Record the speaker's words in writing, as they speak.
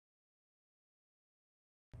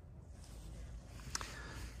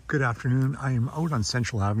Good afternoon. I am out on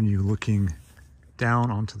Central Avenue looking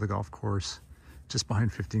down onto the golf course just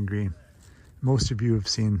behind 15 Green. Most of you have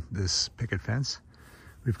seen this picket fence.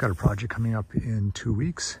 We've got a project coming up in 2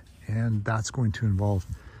 weeks, and that's going to involve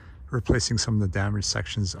replacing some of the damaged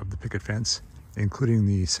sections of the picket fence, including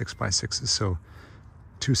the 6x6s. So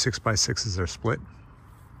 2 6x6s are split.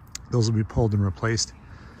 Those will be pulled and replaced.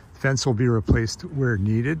 The fence will be replaced where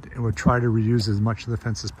needed, and we'll try to reuse as much of the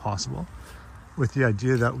fence as possible, with the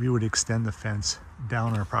idea that we would extend the fence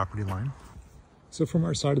down our property line. So from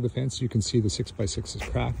our side of the fence, you can see the 6x6 is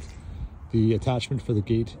cracked. The attachment for the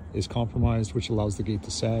gate is compromised, which allows the gate to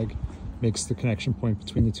sag, makes the connection point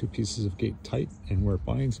between the two pieces of gate tight and where it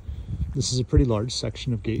binds. This is a pretty large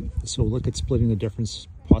section of gate, so look at splitting the difference,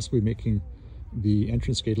 possibly making the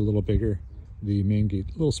entrance gate a little bigger, the main gate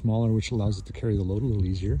a little smaller, which allows it to carry the load a little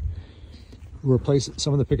easier. We'll replace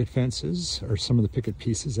some of the picket fences or some of the picket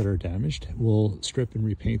pieces that are damaged. We'll strip and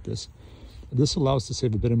repaint this. This allows us to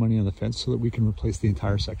save a bit of money on the fence so that we can replace the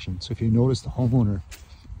entire section. So if you notice, the homeowner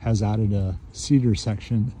has added a cedar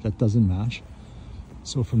section that doesn't match.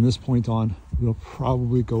 So from this point on, we'll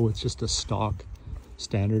probably go with just a stock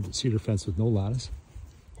standard cedar fence with no lattice,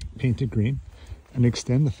 painted green, and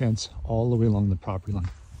extend the fence all the way along the property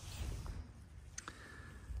line.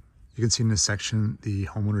 You can see in this section, the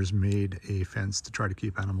homeowner's made a fence to try to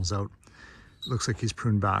keep animals out. It looks like he's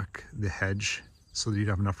pruned back the hedge so that you'd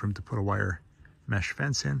have enough room to put a wire mesh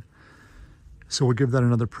fence in. So we'll give that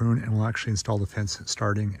another prune, and we'll actually install the fence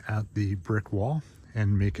starting at the brick wall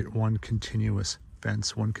and make it one continuous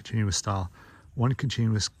fence, one continuous style, one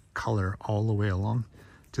continuous color all the way along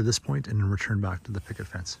to this point, and then return back to the picket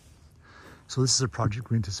fence. So this is a project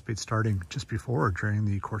we anticipate starting just before or during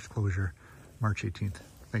the course closure, March 18th.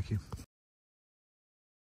 Thank you.